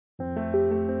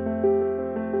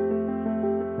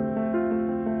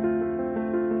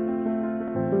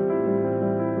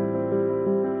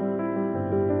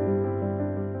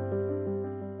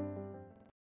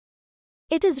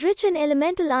It is rich in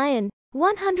elemental iron,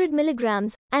 100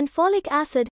 mg, and folic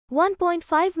acid,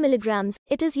 1.5 mg.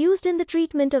 It is used in the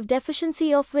treatment of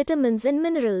deficiency of vitamins and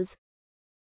minerals.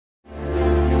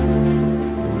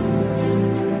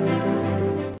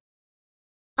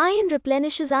 Iron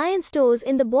replenishes iron stores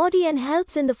in the body and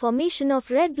helps in the formation of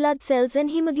red blood cells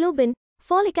and hemoglobin.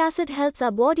 Folic acid helps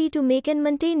our body to make and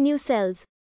maintain new cells.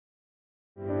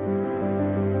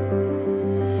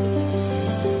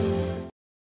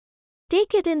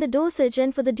 Take it in the dosage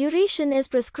and for the duration as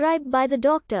prescribed by the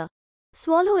doctor.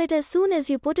 Swallow it as soon as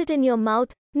you put it in your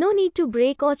mouth, no need to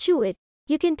break or chew it.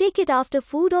 You can take it after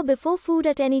food or before food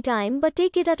at any time, but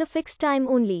take it at a fixed time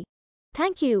only.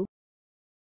 Thank you.